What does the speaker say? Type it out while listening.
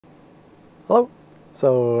Hello!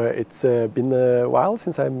 So it's been a while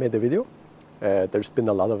since I made a video. There's been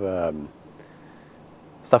a lot of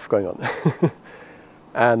stuff going on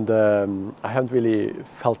and I haven't really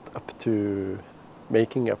felt up to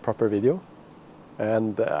making a proper video,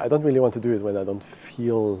 and I don't really want to do it when I don't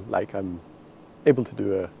feel like I'm able to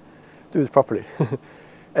do it properly.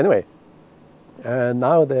 Anyway,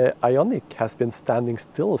 now the Ioniq has been standing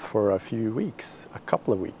still for a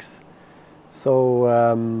couple of weeks.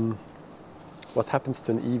 So what happens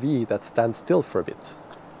to an EV that stands still for a bit?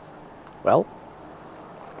 Well,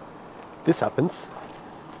 this happens.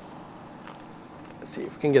 Let's see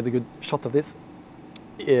if we can get a good shot of this.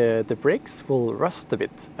 The brakes will rust a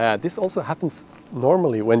bit. This also happens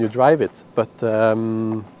normally when you drive it, but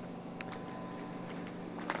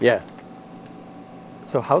yeah.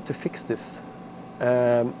 So how to fix this?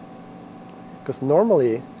 Because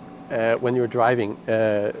normally when you're driving,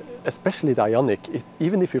 especially the Ioniq,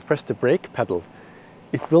 even if you press the brake pedal,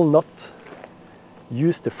 it will not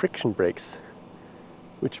use the friction brakes,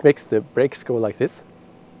 which makes the brakes go like this.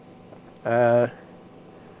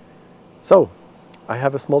 So I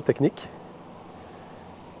have a small technique.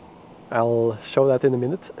 I'll show that in a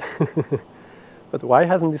minute. But why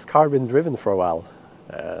hasn't this car been driven for a while?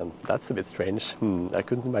 That's a bit strange. I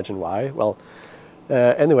couldn't imagine why. Well,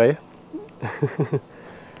 anyway,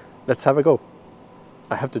 let's have a go.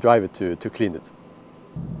 I have to drive it to clean it.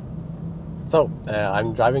 So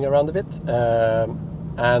I'm driving around a bit,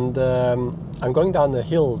 and I'm going down a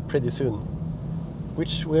hill pretty soon,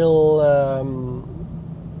 which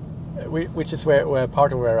is where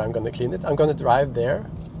part of where I'm going to clean it. I'm going to drive there,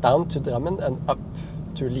 down to Drammen and up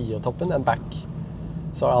to Liertoppen and back.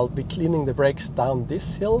 So I'll be cleaning the brakes down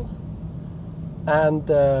this hill and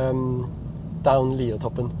down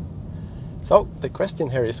Liertoppen. So the question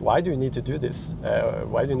here is, why do you need to do this?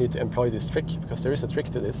 Why do you need to employ this trick? Because there is a trick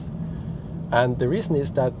to this. And the reason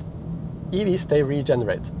is that EVs, they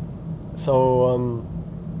regenerate. So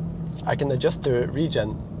I can adjust the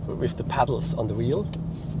regen with the paddles on the wheel.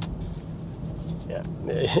 Yeah,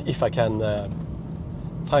 if I can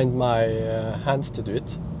find my hands to do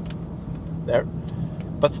it. There.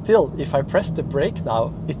 But still, if I press the brake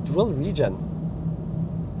now, it will regen.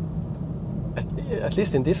 At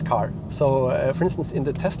least in this car. So for instance, in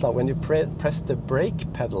the Tesla, when you press the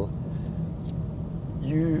brake pedal,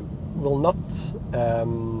 you will not,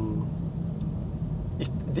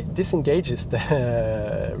 it disengages the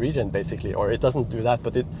regen basically, or it doesn't do that,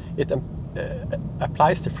 but it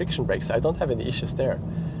applies the friction brakes. I don't have any issues there.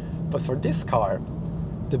 But for this car,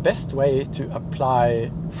 the best way to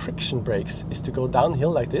apply friction brakes is to go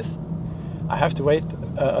downhill like this. I have to wait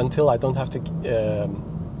until I don't have to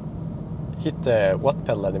hit the watt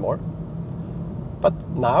pedal anymore. But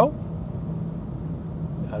now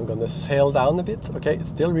I'm gonna sail down a bit. Okay, it's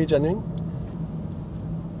still regenerating.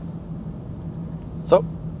 So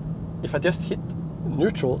if I just hit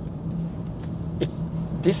neutral, it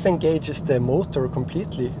disengages the motor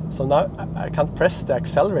completely. So now I can't press the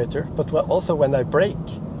accelerator, but also when I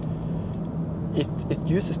brake, it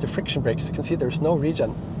uses the friction brakes. You can see there's no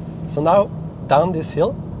regen. So now down this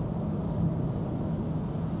hill,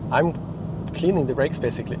 I'm cleaning the brakes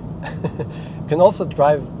basically. You can also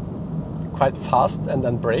drive quite fast and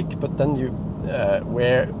then brake, but then you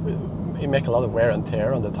make a lot of wear and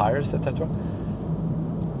tear on the tires, etc.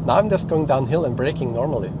 Now I'm just going downhill and braking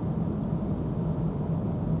normally.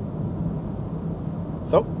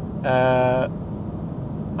 So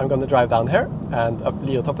I'm going to drive down here and up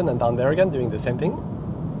Liertoppen and down there again, doing the same thing.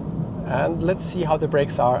 And let's see how the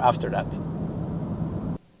brakes are after that.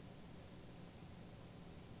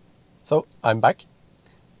 So I'm back.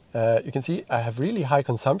 You can see I have really high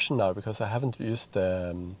consumption now because I haven't used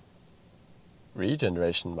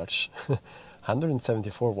regeneration much.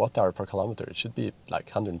 174 watt-hour per kilometer. It should be like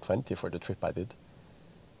 120 for the trip I did.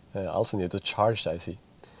 I also need to charge, I see.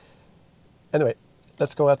 Anyway,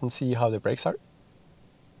 let's go out and see how the brakes are.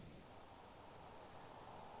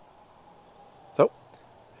 So,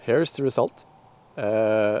 here's the result.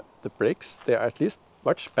 The brakes, they are at least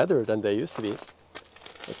much better than they used to be.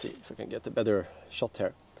 Let's see if I can get a better shot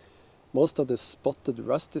here. Most of the spotted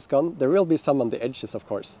rust is gone. There will be some on the edges, of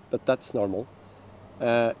course, but that's normal.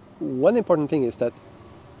 One important thing is that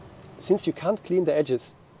since you can't clean the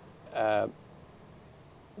edges,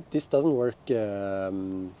 this doesn't work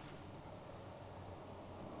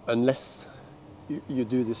unless you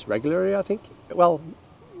do this regularly, I think. Well,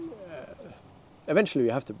 eventually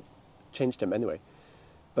you have to change them anyway.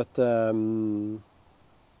 But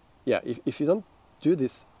yeah, if you don't do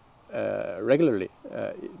this regularly,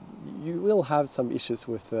 you will have some issues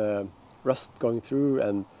with rust going through,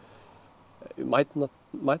 and you might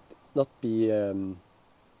not be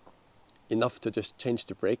enough to just change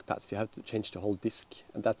the brake pads. You have to change the whole disc,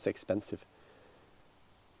 and that's expensive.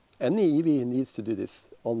 Any EV needs to do this,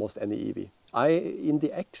 almost any EV. In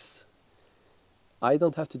the X, I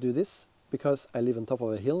don't have to do this because I live on top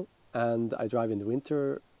of a hill and I drive in the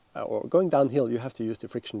winter, or going downhill you have to use the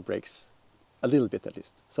friction brakes a little bit at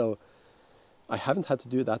least. So I haven't had to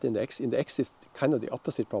do that in the X. In the X is kind of the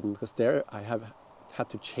opposite problem, because there I have had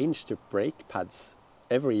to change the brake pads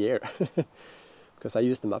every year because I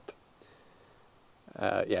use them up.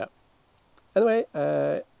 Yeah. Anyway,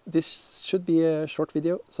 this should be a short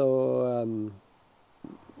video, so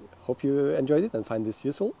hope you enjoyed it and find this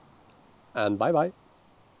useful, and bye bye.